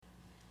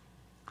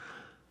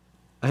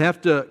I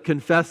have to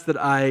confess that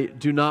I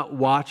do not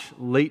watch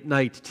late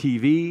night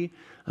TV.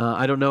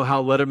 I don't know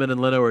how Letterman and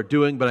Leno are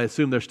doing, but I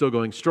assume they're still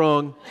going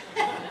strong.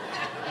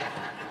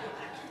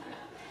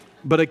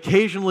 But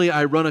occasionally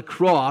I run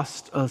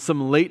across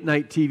some late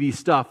night TV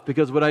stuff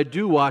because what I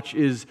do watch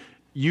is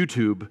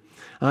YouTube.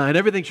 And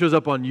everything shows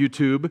up on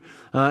YouTube.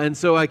 And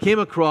so I came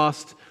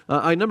across,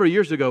 a number of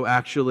years ago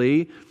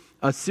actually,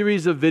 a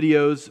series of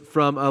videos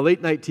from a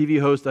late night TV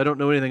host I don't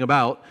know anything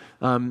about.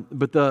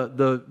 But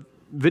the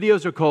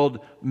videos are called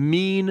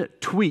Mean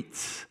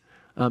Tweets.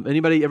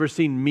 Anybody ever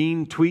seen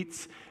Mean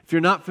Tweets? If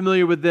you're not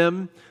familiar with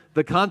them,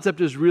 the concept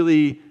is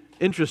really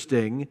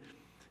interesting.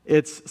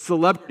 It's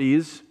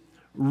celebrities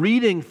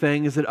reading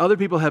things that other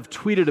people have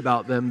tweeted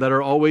about them that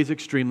are always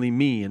extremely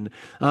mean.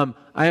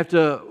 I have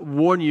to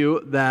warn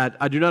you that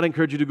I do not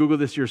encourage you to Google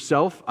this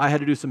yourself. I had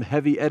to do some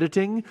heavy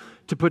editing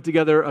to put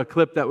together a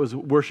clip that was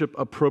worship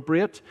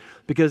appropriate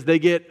because they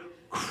get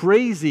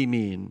crazy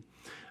mean.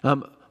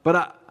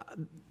 But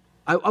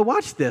I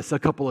watched this a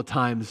couple of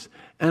times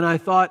and I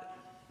thought,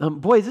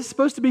 boy, is this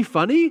supposed to be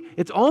funny?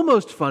 It's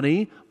almost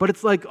funny, but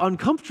it's like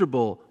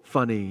uncomfortable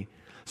funny.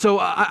 So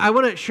I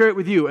want to share it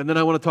with you, and then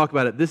I want to talk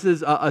about it. This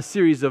is a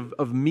series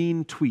of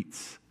mean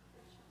tweets.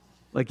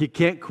 Like you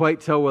can't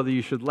quite tell whether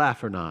you should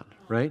laugh or not,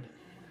 right?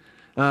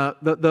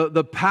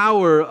 The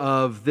power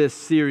of this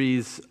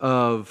series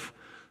of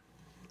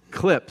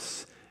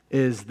clips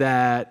is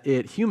that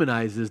it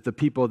humanizes the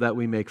people that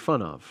we make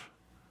fun of.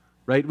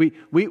 Right?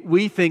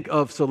 We think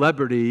of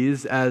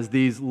celebrities as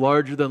these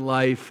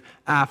larger-than-life,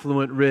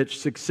 affluent, rich,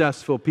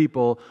 successful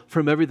people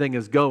from everything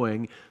is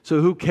going.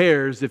 So who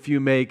cares if you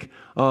make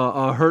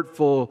a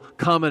hurtful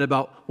comment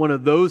about one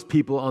of those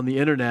people on the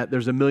internet?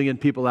 There's a million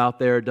people out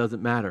there, it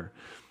doesn't matter.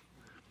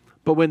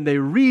 But when they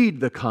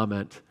read the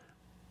comment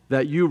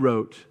that you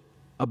wrote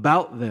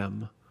about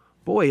them,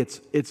 boy,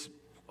 it's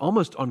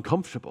almost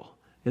uncomfortable,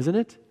 isn't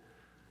it?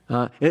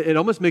 It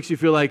almost makes you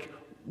feel like,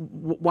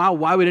 wow,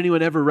 why would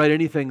anyone ever write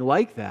anything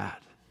like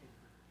that?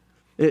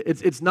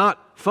 It's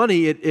not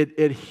funny.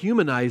 It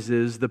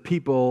humanizes the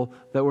people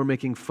that we're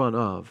making fun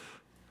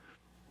of.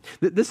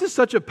 This is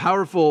such a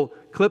powerful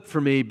clip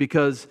for me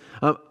because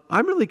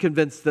I'm really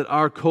convinced that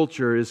our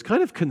culture is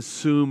kind of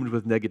consumed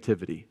with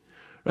negativity.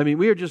 I mean,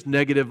 we are just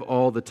negative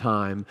all the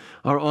time.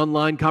 Our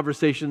online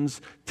conversations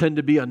tend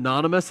to be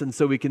anonymous, and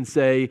so we can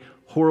say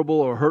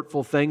horrible or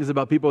hurtful things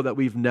about people that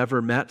we've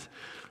never met.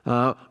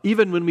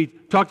 Even when we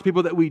talk to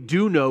people that we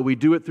do know, we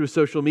do it through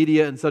social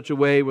media in such a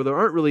way where there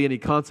aren't really any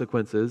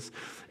consequences.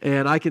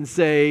 And I can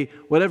say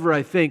whatever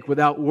I think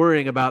without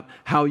worrying about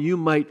how you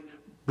might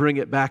bring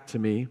it back to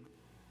me.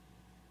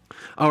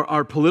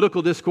 Our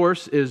political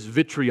discourse is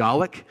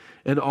vitriolic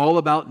and all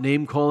about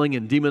name-calling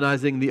and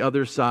demonizing the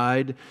other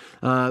side.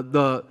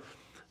 The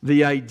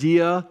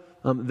idea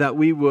that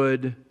we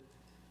would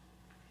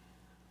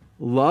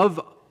love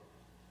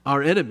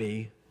our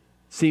enemy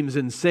seems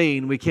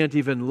insane. We can't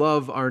even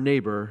love our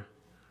neighbor.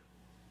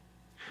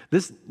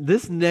 This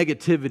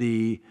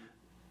negativity,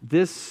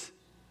 this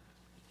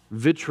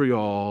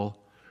vitriol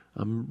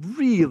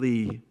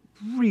really,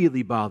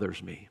 really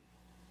bothers me.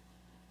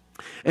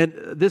 And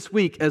this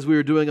week, as we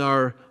were doing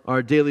our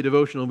daily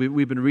devotional,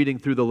 we've been reading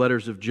through the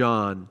letters of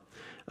John.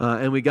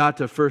 And we got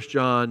to 1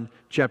 John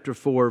chapter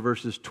 4,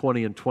 verses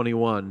 20 and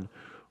 21,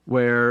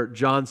 where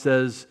John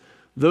says,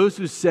 "Those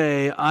who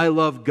say, 'I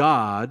love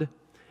God,'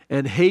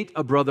 and hate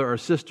a brother or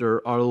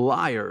sister are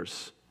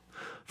liars.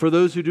 For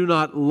those who do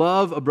not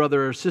love a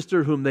brother or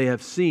sister whom they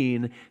have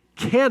seen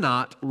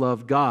cannot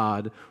love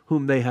God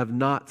whom they have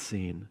not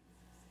seen."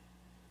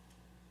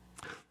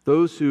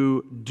 Those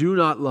who do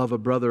not love a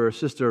brother or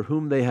sister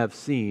whom they have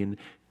seen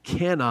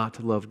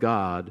cannot love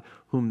God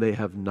whom they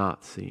have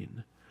not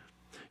seen.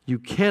 You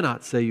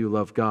cannot say you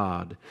love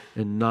God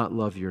and not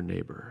love your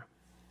neighbor.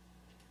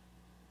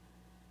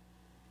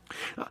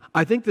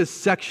 I think this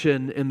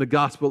section in the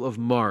Gospel of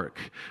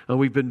Mark, and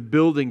we've been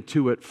building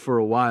to it for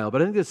a while,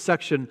 but I think this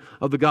section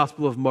of the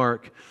Gospel of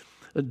Mark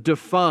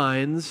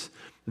defines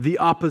the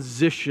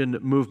opposition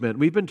movement.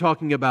 We've been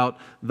talking about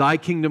thy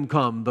kingdom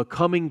come, the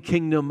coming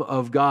kingdom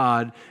of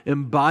God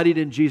embodied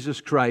in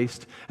Jesus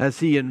Christ as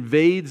he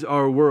invades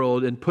our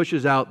world and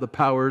pushes out the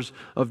powers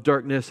of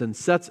darkness and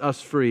sets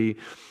us free.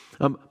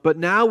 But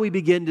now we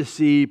begin to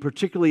see,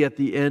 particularly at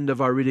the end of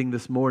our reading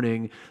this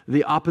morning,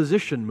 the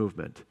opposition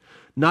movement.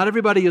 Not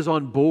everybody is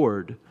on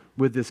board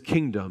with this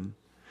kingdom.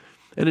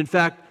 And in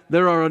fact,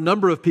 there are a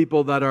number of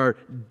people that are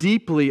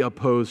deeply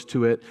opposed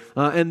to it,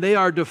 and they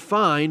are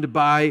defined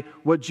by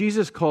what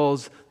Jesus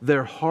calls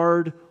their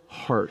hard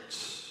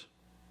hearts.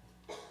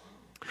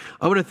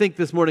 I want to think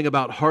this morning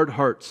about hard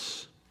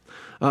hearts,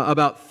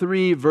 about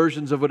three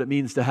versions of what it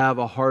means to have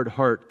a hard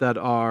heart that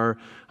are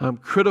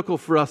critical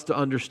for us to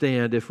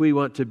understand if we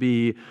want to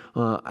be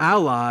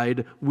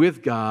allied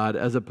with God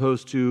as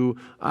opposed to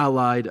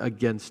allied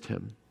against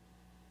him.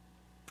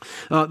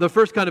 The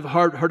first kind of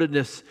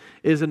hard-heartedness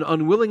is an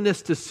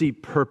unwillingness to see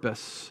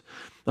purpose.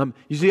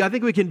 You see, I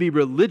think we can be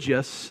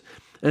religious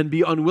and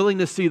be unwilling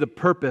to see the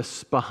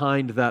purpose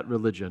behind that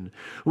religion.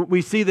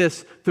 We see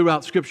this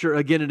throughout Scripture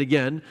again and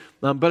again,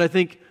 but I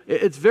think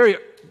it's very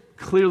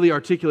clearly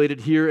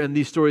articulated here in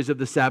these stories of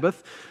the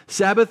Sabbath.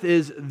 Sabbath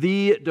is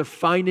the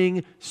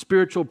defining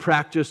spiritual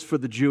practice for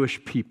the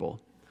Jewish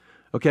people.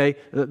 Okay?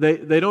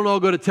 They don't all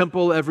go to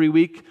temple every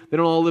week. They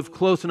don't all live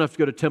close enough to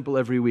go to temple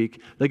every week.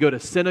 They go to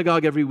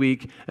synagogue every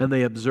week, and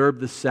they observe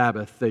the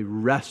Sabbath. They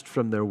rest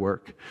from their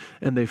work,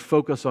 and they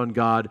focus on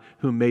God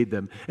who made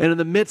them. And in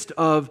the midst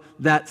of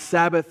that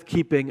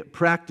Sabbath-keeping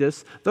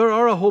practice, there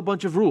are a whole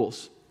bunch of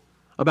rules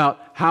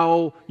about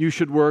how you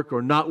should work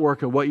or not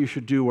work and what you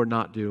should do or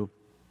not do.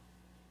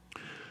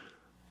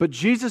 But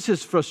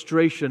Jesus'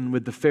 frustration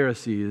with the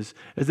Pharisees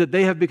is that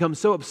they have become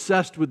so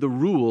obsessed with the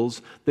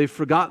rules, they've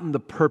forgotten the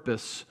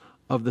purpose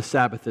of the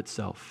Sabbath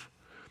itself.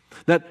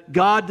 That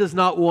God does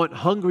not want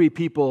hungry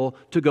people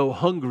to go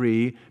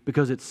hungry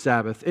because it's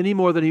Sabbath, any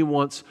more than He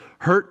wants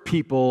hurt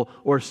people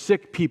or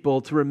sick people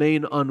to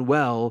remain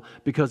unwell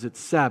because it's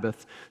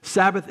Sabbath.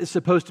 Sabbath is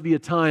supposed to be a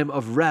time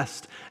of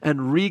rest and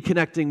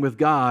reconnecting with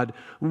God.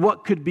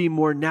 What could be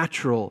more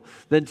natural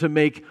than to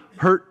make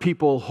hurt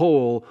people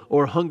whole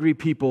or hungry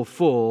people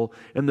full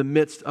in the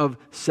midst of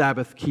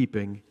Sabbath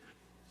keeping?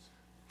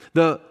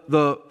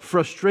 The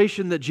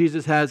frustration that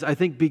Jesus has, I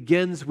think,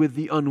 begins with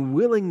the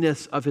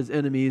unwillingness of His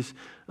enemies,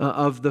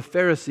 of the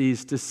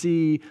Pharisees, to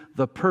see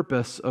the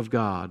purpose of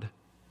God.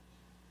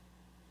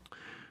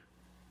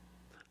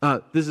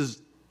 This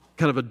is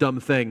kind of a dumb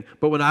thing,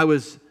 but when I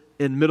was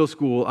in middle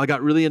school, I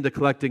got really into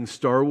collecting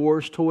Star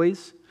Wars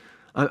toys.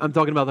 I'm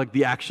talking about like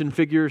the action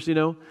figures, you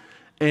know?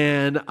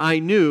 And I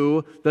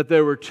knew that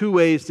there were two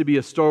ways to be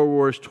a Star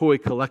Wars toy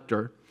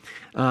collector.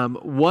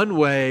 One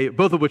way,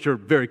 both of which are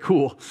very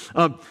cool.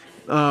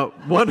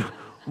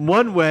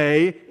 One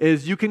way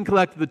is you can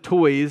collect the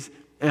toys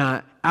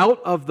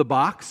out of the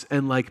box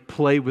and like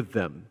play with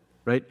them,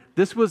 right?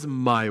 This was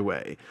my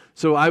way.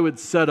 So I would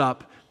set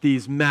up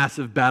these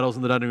massive battles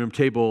on the dining room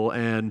table,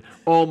 and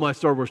all my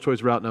Star Wars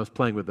toys were out, and I was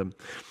playing with them.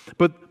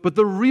 But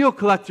the real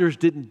collectors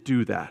didn't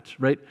do that,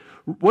 right?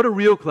 What do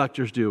real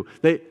collectors do?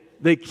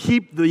 They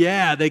keep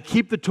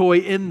the toy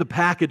in the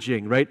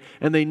packaging, right?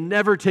 And they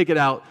never take it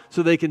out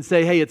so they can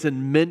say, hey, it's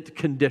in mint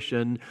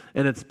condition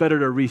and it's better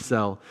to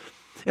resell.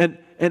 And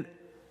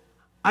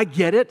I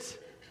get it,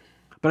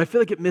 but I feel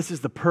like it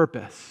misses the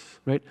purpose,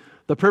 right?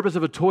 The purpose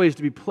of a toy is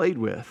to be played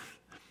with.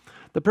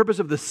 The purpose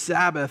of the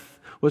Sabbath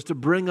was to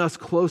bring us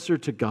closer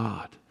to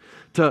God,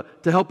 to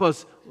help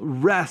us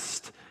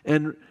rest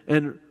and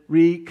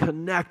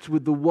reconnect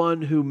with the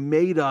one who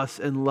made us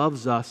and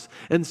loves us.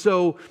 And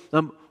so,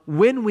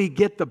 when we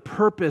get the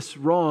purpose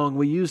wrong,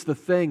 we use the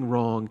thing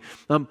wrong.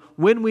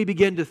 When we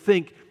begin to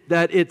think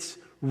that it's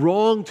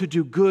wrong to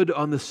do good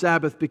on the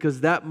Sabbath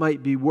because that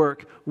might be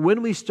work,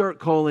 when we start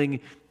calling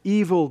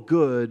evil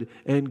good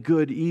and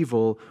good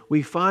evil,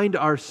 we find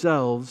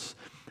ourselves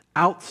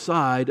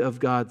outside of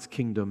God's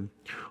kingdom.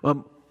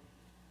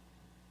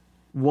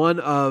 One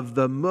of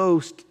the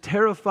most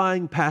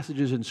terrifying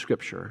passages in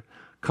Scripture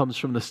comes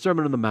from the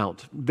Sermon on the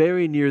Mount,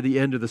 very near the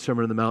end of the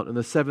Sermon on the Mount, in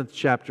the 7th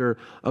chapter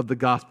of the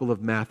Gospel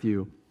of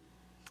Matthew,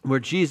 where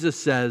Jesus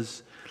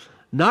says,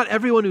 "Not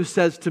everyone who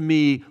says to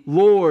me,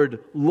 'Lord,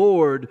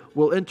 Lord,'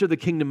 will enter the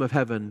kingdom of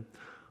heaven,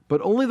 but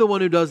only the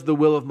one who does the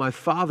will of my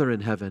Father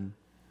in heaven.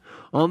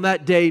 On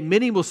that day,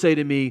 many will say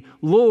to me,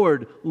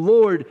 'Lord,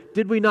 Lord,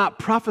 did we not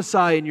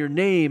prophesy in your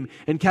name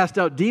and cast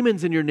out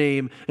demons in your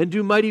name and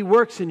do mighty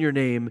works in your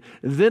name?'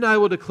 Then I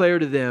will declare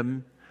to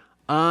them,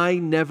 'I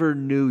never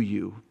knew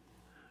you.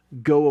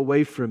 Go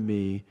away from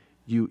me,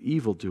 you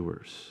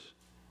evildoers.'"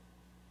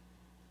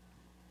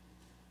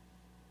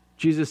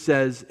 Jesus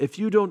says, if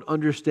you don't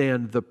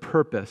understand the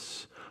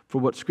purpose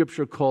for what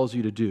Scripture calls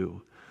you to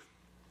do,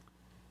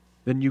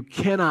 then you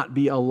cannot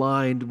be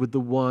aligned with the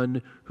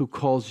one who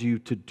calls you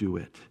to do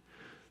it.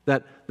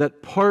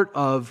 That part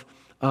of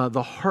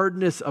the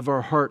hardness of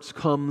our hearts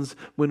comes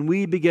when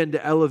we begin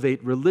to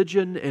elevate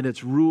religion and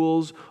its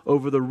rules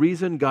over the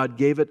reason God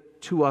gave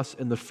it to us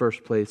in the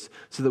first place,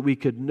 so that we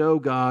could know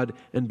God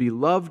and be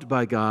loved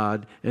by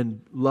God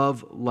and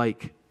love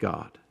like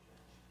God.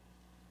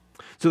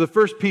 So the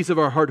first piece of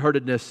our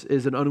hard-heartedness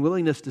is an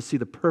unwillingness to see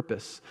the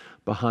purpose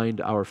behind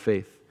our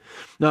faith.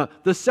 Now,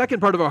 the second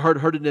part of our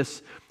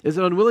hard-heartedness is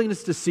an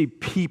unwillingness to see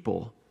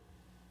people.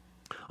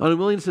 An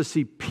unwillingness to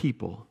see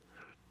people.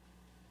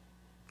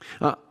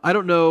 I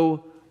don't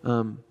know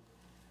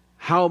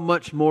how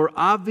much more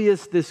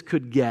obvious this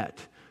could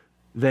get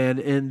than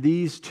in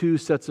these two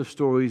sets of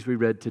stories we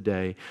read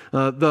today.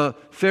 The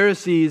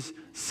Pharisees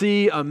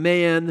see a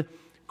man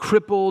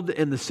crippled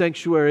in the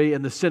sanctuary,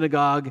 in the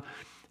synagogue,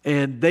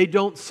 and they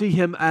don't see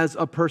him as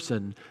a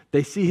person.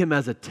 They see him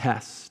as a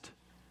test.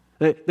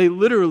 They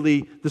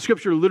literally, the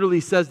Scripture literally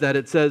says that.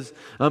 It says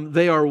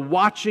they are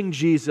watching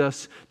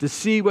Jesus to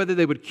see whether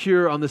they would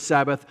cure on the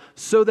Sabbath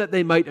so that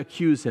they might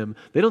accuse him.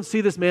 They don't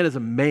see this man as a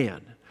man.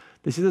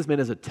 They see this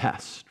man as a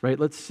test, right?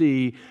 Let's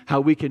see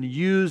how we can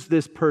use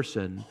this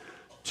person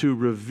to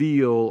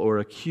reveal or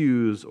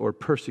accuse or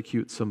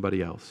persecute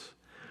somebody else.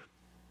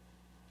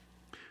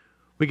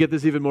 We get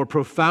this even more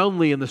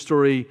profoundly in the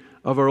story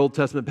of our Old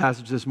Testament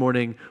passage this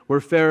morning,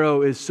 where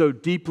Pharaoh is so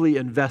deeply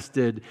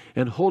invested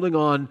in holding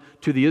on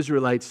to the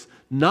Israelites,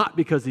 not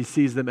because he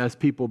sees them as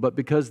people, but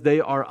because they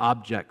are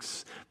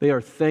objects. They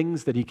are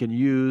things that he can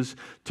use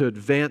to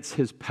advance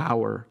his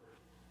power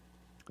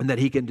and that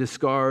he can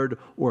discard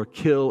or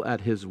kill at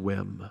his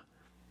whim.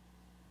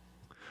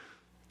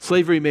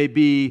 Slavery may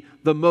be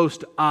the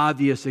most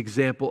obvious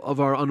example of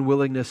our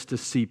unwillingness to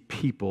see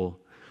people.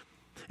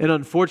 And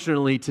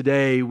unfortunately,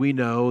 today we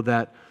know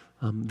that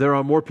there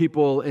are more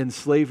people in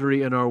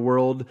slavery in our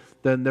world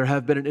than there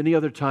have been at any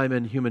other time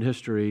in human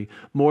history,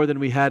 more than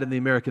we had in the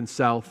American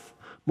South,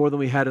 more than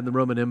we had in the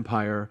Roman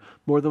Empire,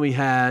 more than we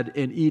had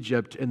in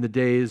Egypt in the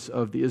days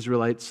of the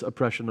Israelites'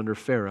 oppression under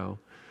Pharaoh.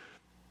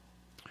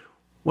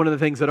 One of the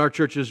things that our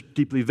church is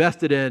deeply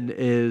vested in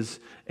is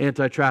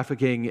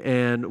anti-trafficking,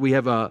 and we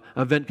have an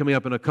event coming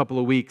up in a couple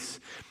of weeks.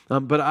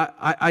 But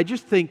I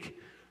just think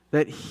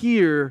that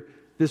here,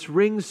 this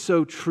rings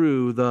so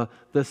true. The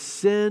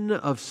sin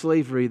of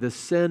slavery, the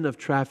sin of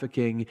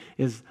trafficking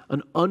is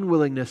an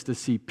unwillingness to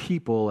see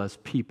people as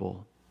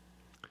people.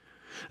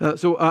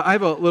 So I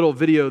have a little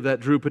video that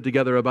Drew put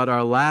together about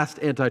our last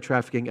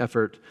anti-trafficking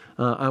effort.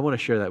 I want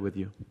to share that with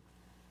you.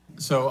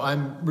 So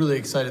I'm really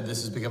excited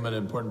this has become an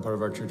important part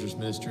of our church's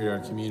ministry, our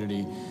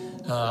community.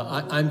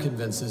 I'm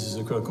convinced this is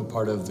a critical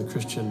part of the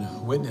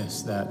Christian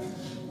witness, that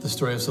the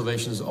story of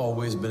salvation has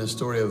always been a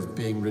story of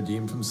being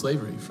redeemed from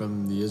slavery,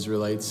 from the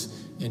Israelites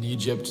in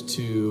Egypt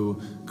to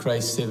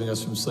Christ saving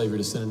us from slavery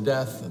to sin and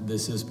death.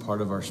 This is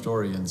part of our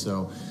story, and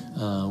so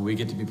we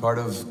get to be part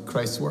of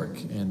Christ's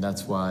work, and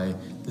that's why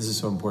this is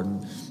so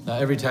important.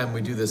 Every time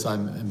we do this,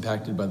 I'm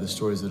impacted by the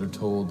stories that are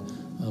told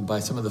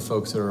by some of the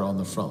folks that are on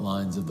the front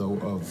lines of the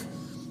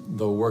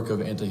work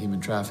of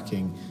anti-human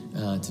trafficking.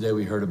 Today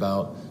we heard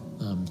about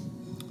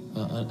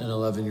an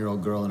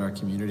 11-year-old girl in our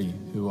community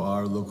who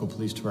our local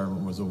police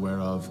department was aware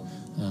of,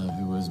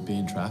 who was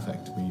being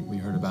trafficked. We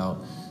heard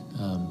about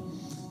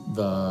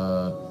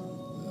the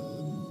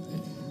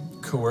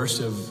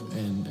coercive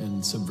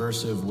and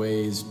subversive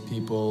ways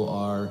people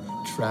are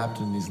trapped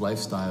in these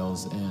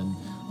lifestyles, and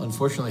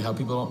unfortunately how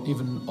people don't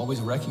even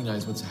always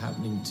recognize what's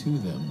happening to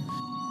them.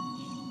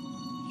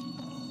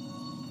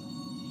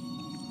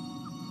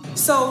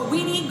 So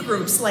we need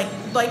groups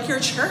like your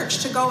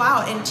church to go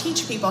out and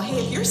teach people,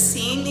 hey, if you're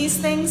seeing these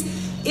things,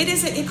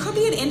 it could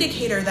be an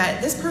indicator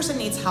that this person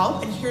needs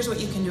help, and here's what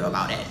you can do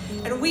about it.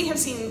 And we have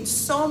seen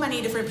so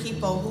many different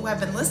people who have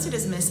been listed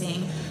as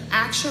missing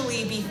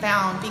actually be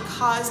found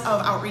because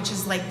of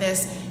outreaches like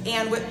this,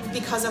 and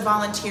because of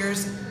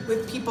volunteers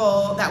with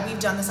people that we've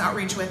done this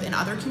outreach with in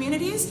other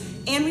communities,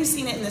 and we've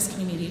seen it in this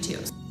community too.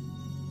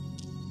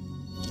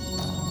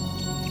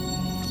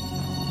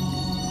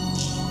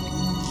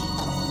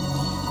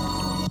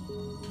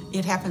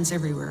 It happens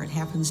everywhere. It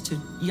happens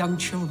to young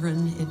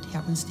children. It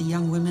happens to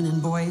young women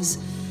and boys.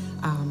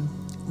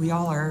 We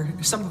all are,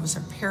 some of us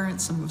are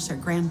parents, some of us are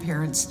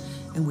grandparents,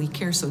 and we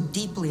care so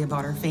deeply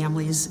about our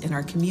families and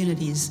our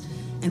communities,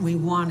 and we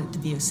want it to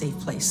be a safe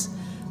place.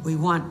 We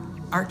want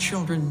our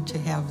children to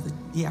have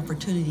the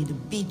opportunity to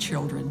be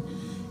children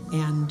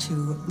and to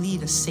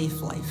lead a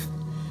safe life.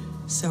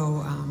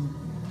 So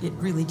it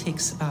really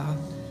takes,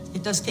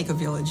 it does take a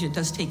village. It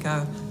does take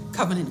a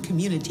covenant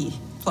community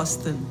plus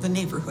the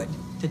neighborhood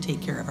to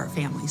take care of our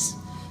families.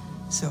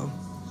 So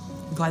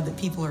I'm glad that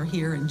people are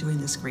here and doing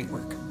this great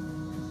work.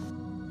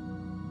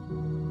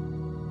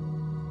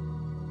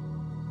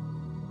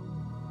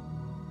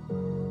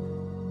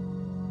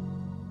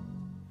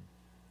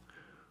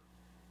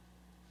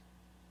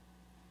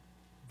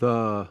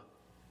 The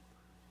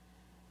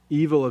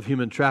evil of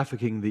human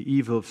trafficking, the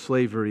evil of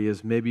slavery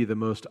is maybe the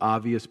most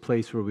obvious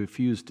place where we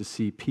refuse to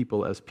see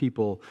people as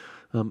people,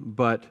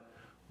 but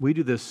we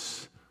do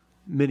this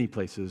many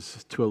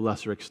places to a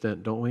lesser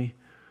extent, don't we?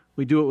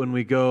 We do it when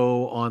we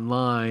go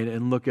online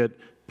and look at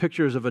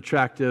pictures of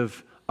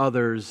attractive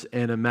others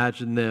and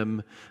imagine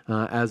them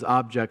as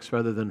objects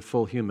rather than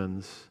full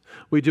humans.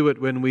 We do it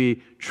when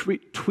we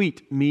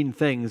tweet mean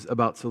things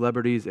about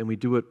celebrities, and we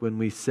do it when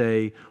we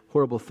say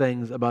horrible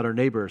things about our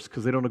neighbors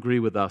because they don't agree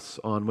with us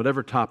on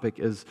whatever topic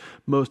is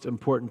most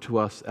important to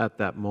us at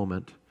that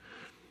moment.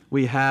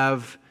 We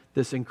have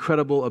this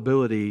incredible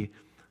ability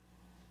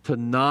to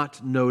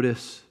not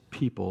notice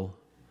people.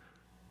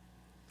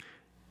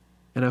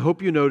 And I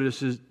hope you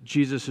notice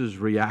Jesus'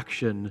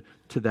 reaction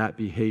to that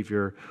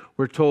behavior.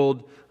 We're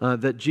told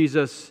that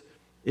Jesus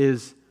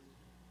is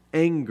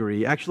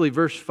angry. Actually,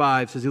 verse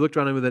 5 says he looked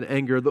around him with an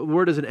anger. The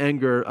word isn't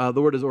anger.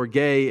 The word is orge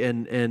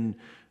in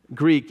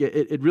Greek.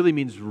 It really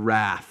means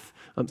wrath.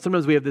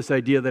 Sometimes we have this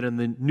idea that in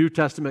the New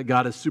Testament,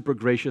 God is super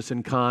gracious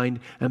and kind,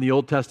 and the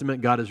Old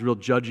Testament, God is real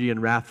judgy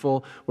and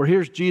wrathful. Where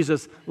here's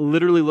Jesus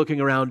literally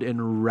looking around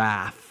in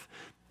wrath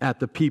at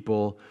the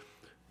people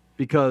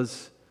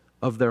because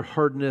of their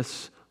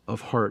hardness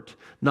of heart,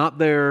 not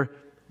their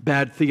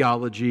bad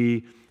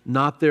theology,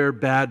 not their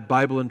bad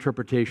Bible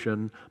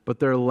interpretation, but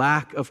their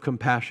lack of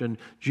compassion.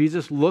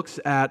 Jesus looks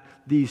at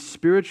the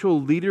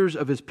spiritual leaders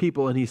of his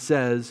people and he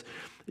says,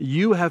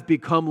 you have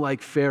become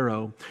like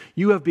Pharaoh.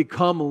 You have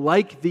become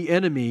like the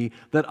enemy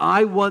that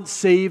I once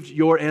saved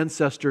your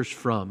ancestors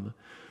from,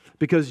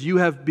 because you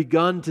have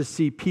begun to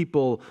see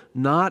people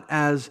not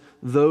as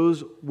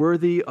those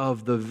worthy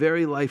of the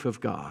very life of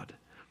God,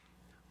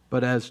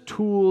 but as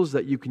tools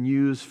that you can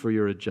use for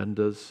your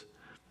agendas,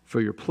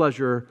 for your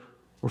pleasure,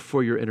 or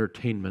for your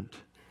entertainment.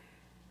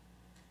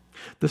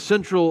 The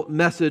central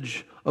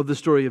message of the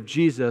story of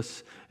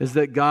Jesus is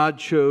that God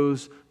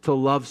chose to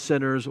love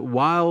sinners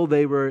while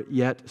they were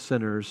yet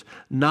sinners,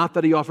 not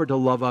that he offered to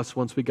love us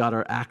once we got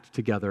our act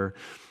together.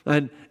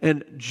 And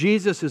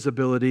Jesus'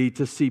 ability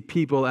to see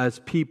people as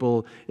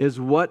people is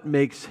what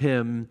makes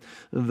him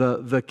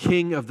the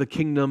king of the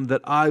kingdom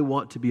that I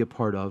want to be a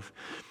part of.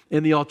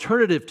 And the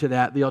alternative to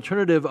that, the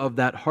alternative of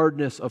that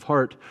hardness of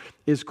heart,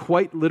 is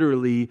quite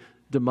literally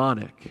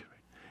demonic.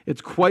 It's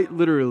quite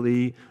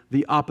literally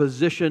the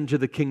opposition to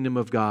the kingdom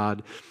of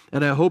God.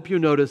 And I hope you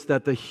notice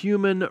that the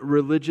human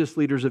religious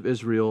leaders of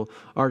Israel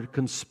are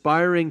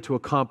conspiring to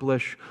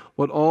accomplish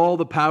what all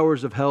the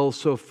powers of hell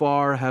so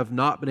far have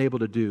not been able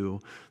to do,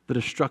 the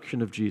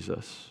destruction of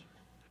Jesus.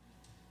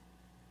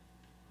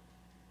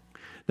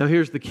 Now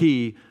here's the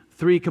key.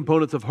 3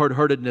 components of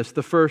hard-heartedness.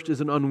 The first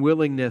is an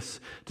unwillingness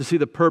to see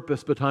the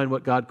purpose behind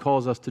what God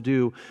calls us to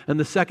do. And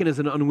the second is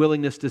an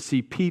unwillingness to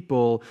see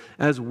people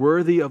as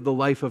worthy of the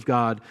life of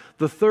God.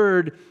 The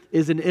third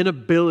is an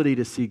inability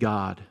to see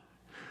God.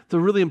 It's a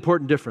really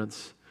important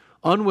difference.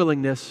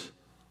 Unwillingness,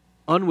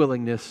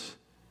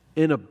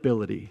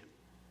 inability.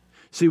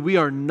 See, we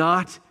are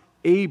not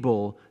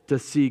able to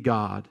see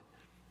God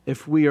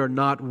if we are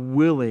not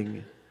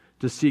willing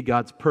to see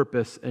God's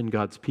purpose and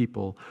God's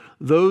people.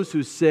 Those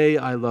who say,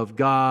 I love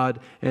God,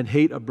 and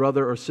hate a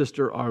brother or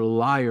sister are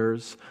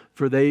liars,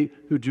 for they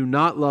who do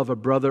not love a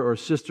brother or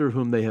sister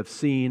whom they have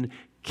seen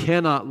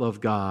cannot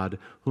love God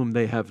whom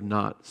they have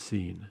not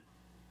seen.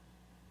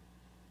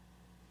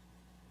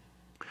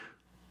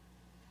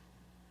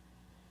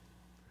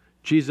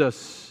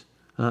 Jesus,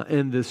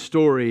 in this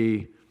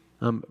story,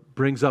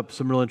 brings up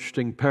some real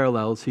interesting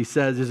parallels. He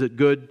says,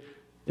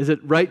 is it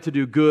right to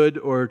do good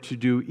or to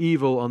do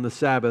evil on the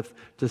Sabbath,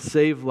 to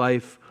save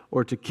life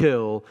or to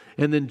kill?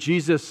 And then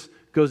Jesus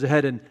goes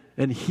ahead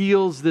and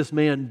heals this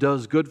man,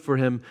 does good for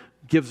him,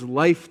 gives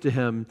life to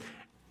him.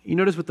 You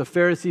notice what the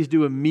Pharisees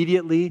do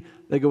immediately?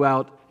 They go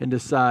out and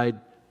decide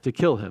to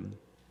kill him.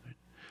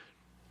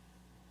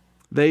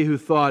 They who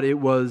thought it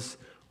was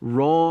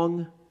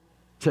wrong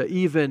to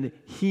even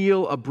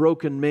heal a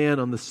broken man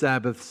on the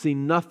Sabbath see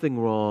nothing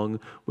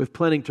wrong with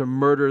planning to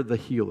murder the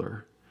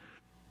healer.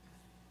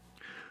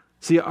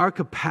 See, our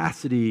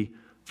capacity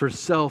for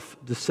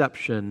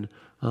self-deception,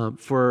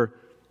 for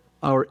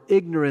our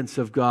ignorance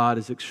of God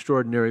is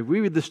extraordinary.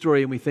 We read the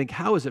story and we think,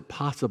 how is it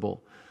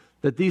possible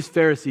that these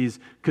Pharisees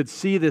could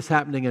see this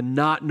happening and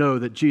not know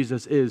that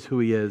Jesus is who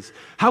he is?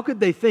 How could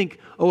they think,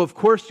 oh, of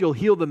course you'll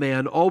heal the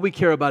man. All we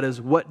care about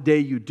is what day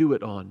you do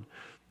it on.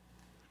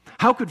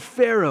 How could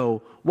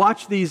Pharaoh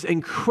watch these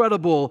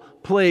incredible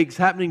plagues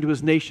happening to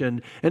his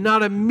nation and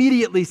not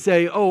immediately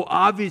say, oh,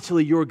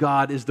 obviously your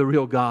God is the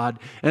real God,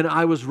 and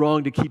I was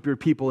wrong to keep your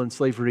people in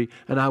slavery,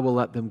 and I will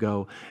let them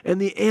go? And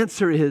the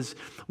answer is,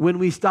 when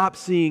we stop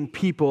seeing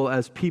people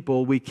as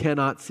people, we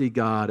cannot see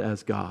God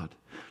as God.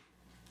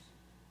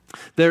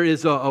 There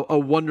is a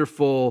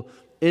wonderful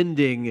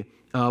ending,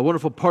 a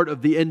wonderful part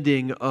of the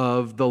ending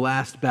of The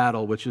Last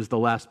Battle, which is the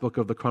last book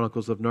of the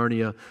Chronicles of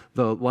Narnia,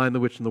 the Lion, the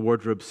Witch, and the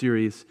Wardrobe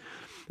series.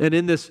 And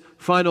in this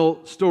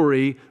final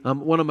story,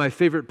 one of my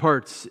favorite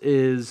parts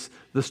is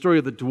the story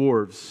of the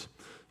dwarves.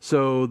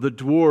 So the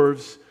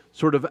dwarves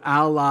sort of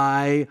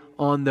ally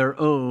on their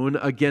own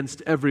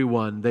against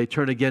everyone. They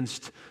turn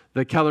against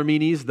the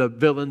Calormenes, the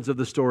villains of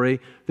the story.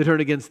 They turn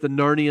against the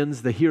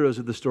Narnians, the heroes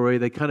of the story.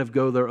 They kind of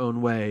go their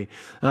own way.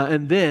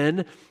 And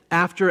then,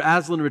 after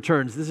Aslan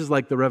returns, this is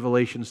like the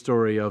Revelation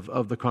story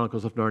of the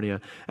Chronicles of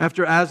Narnia.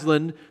 After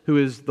Aslan, who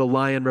is the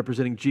lion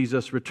representing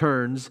Jesus,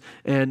 returns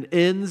and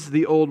ends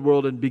the old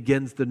world and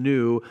begins the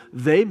new,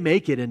 they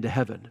make it into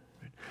heaven.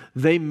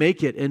 They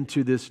make it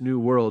into this new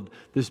world,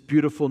 this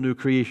beautiful new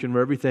creation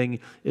where everything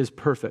is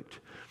perfect.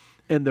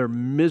 And they're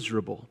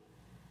miserable.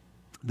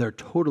 They're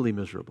totally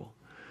miserable.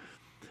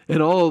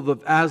 And all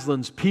of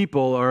Aslan's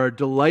people are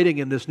delighting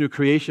in this new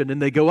creation,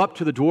 and they go up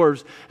to the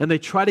dwarves, and they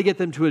try to get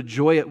them to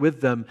enjoy it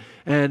with them.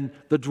 And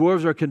the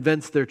dwarves are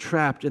convinced they're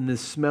trapped in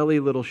this smelly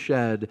little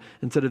shed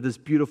instead of this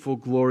beautiful,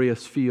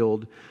 glorious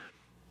field.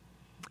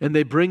 And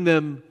they bring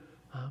them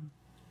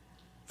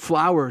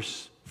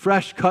flowers,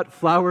 fresh cut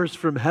flowers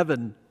from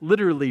heaven,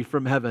 literally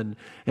from heaven,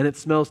 and it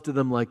smells to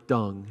them like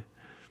dung.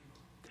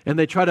 And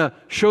they try to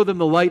show them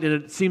the light, and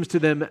it seems to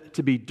them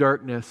to be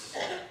darkness.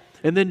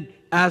 And then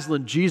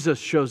Aslan, Jesus,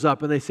 shows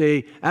up, and they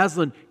say,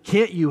 Aslan,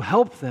 can't you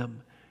help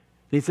them?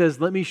 And he says,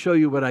 let me show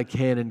you what I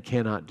can and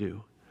cannot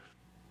do.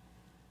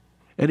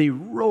 And he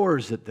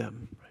roars at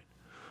them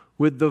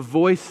with the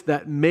voice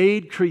that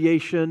made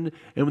creation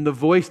and with the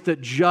voice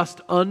that just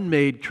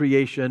unmade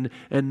creation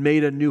and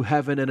made a new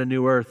heaven and a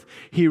new earth.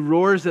 He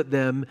roars at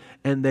them,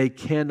 and they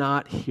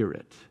cannot hear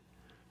it.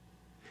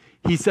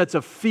 He sets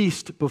a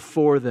feast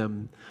before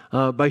them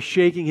by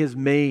shaking his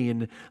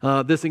mane,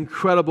 this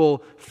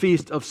incredible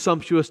feast of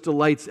sumptuous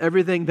delights,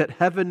 everything that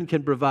heaven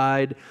can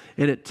provide,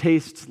 and it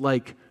tastes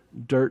like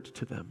dirt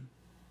to them.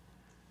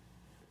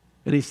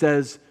 And he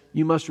says,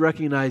 you must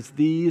recognize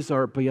these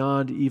are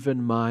beyond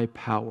even my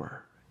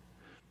power,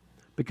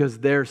 because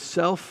their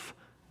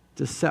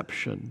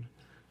self-deception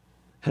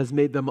has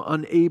made them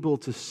unable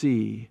to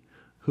see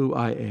who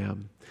I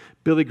am.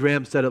 Billy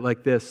Graham said it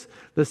like this: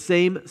 the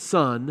same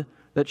sun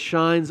that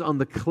shines on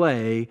the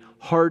clay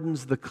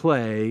hardens the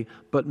clay,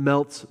 but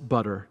melts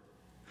butter.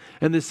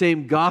 And the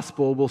same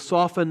gospel will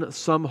soften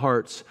some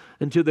hearts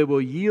until they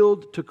will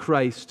yield to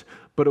Christ,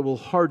 but it will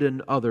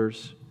harden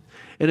others.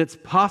 And it's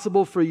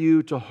possible for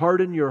you to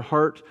harden your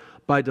heart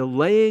by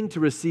delaying to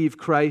receive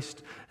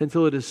Christ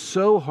until it is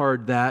so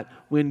hard that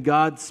when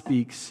God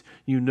speaks,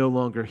 you no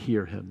longer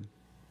hear him.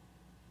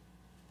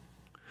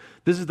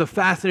 This is the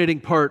fascinating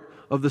part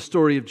of the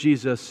story of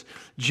Jesus.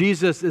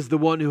 Jesus is the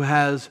one who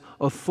has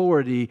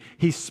authority.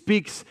 He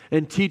speaks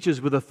and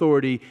teaches with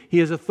authority. He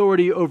has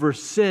authority over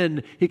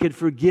sin. He can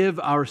forgive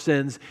our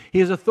sins. He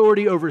has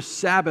authority over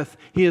Sabbath.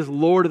 He is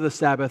Lord of the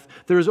Sabbath.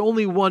 There is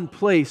only one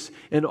place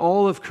in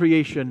all of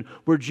creation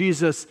where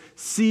Jesus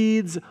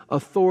cedes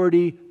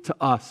authority to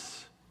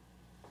us.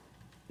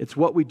 It's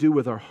what we do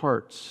with our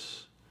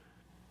hearts.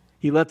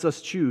 He lets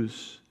us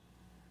choose,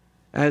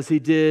 as he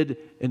did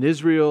in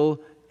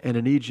Israel and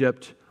in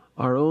Egypt,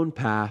 our own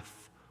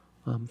path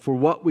for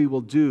what we will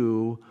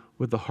do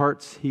with the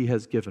hearts he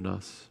has given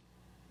us.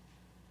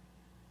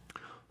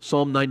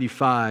 Psalm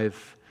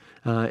 95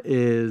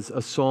 is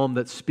a psalm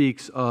that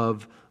speaks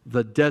of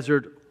the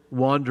desert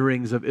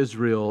wanderings of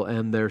Israel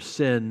and their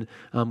sin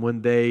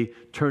when they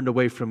turned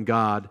away from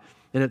God.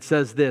 And it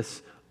says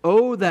this: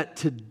 "Oh, that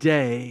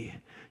today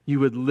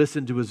you would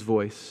listen to his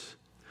voice.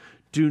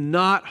 Do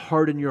not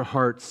harden your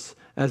hearts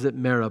as at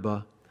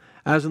Meribah,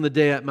 as on the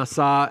day at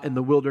Massah in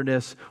the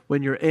wilderness,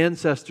 when your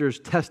ancestors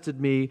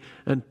tested me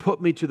and put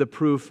me to the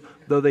proof,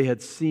 though they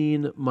had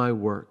seen my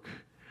work.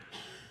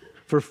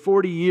 For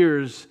 40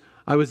 years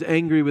I was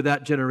angry with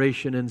that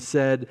generation and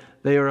said,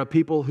 they are a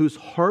people whose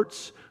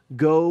hearts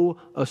go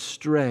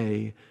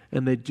astray,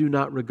 and they do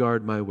not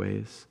regard my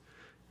ways.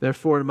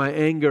 Therefore in my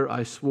anger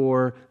I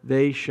swore,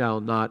 they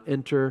shall not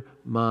enter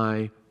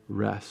my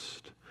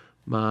rest,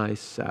 my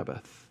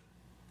Sabbath."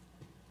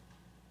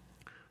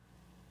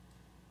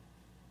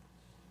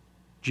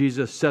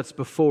 Jesus sets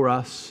before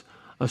us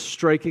a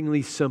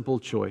strikingly simple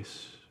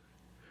choice.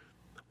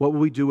 What will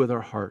we do with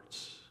our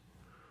hearts?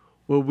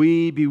 Will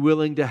we be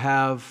willing to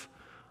have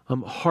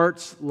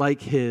hearts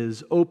like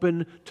his,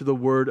 open to the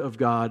Word of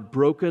God,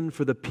 broken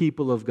for the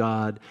people of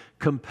God,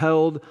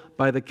 compelled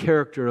by the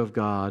character of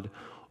God?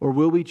 Or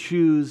will we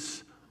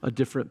choose a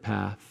different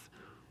path?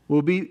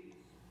 Will we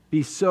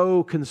be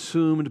so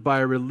consumed by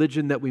a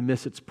religion that we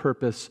miss its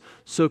purpose,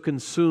 so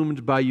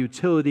consumed by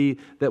utility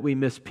that we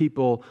miss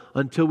people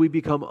until we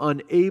become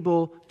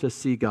unable to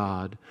see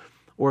God?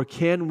 Or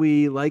can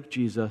we, like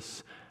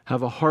Jesus,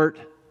 have a heart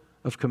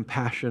of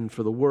compassion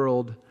for the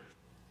world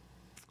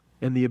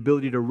and the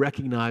ability to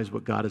recognize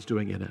what God is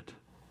doing in it?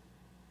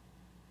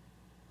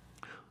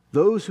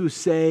 Those who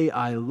say,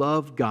 "I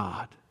love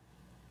God,"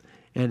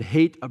 and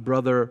hate a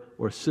brother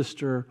or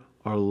sister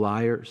are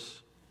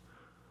liars.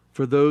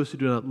 For those who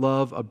do not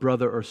love a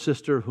brother or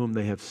sister whom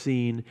they have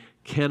seen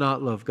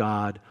cannot love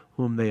God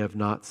whom they have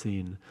not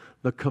seen.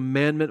 The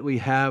commandment we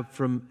have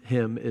from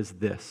him is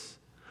this: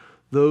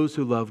 those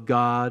who love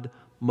God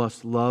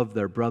must love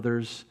their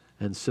brothers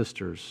and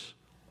sisters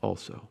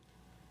also.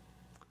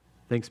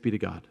 Thanks be to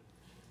God.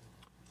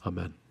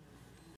 Amen.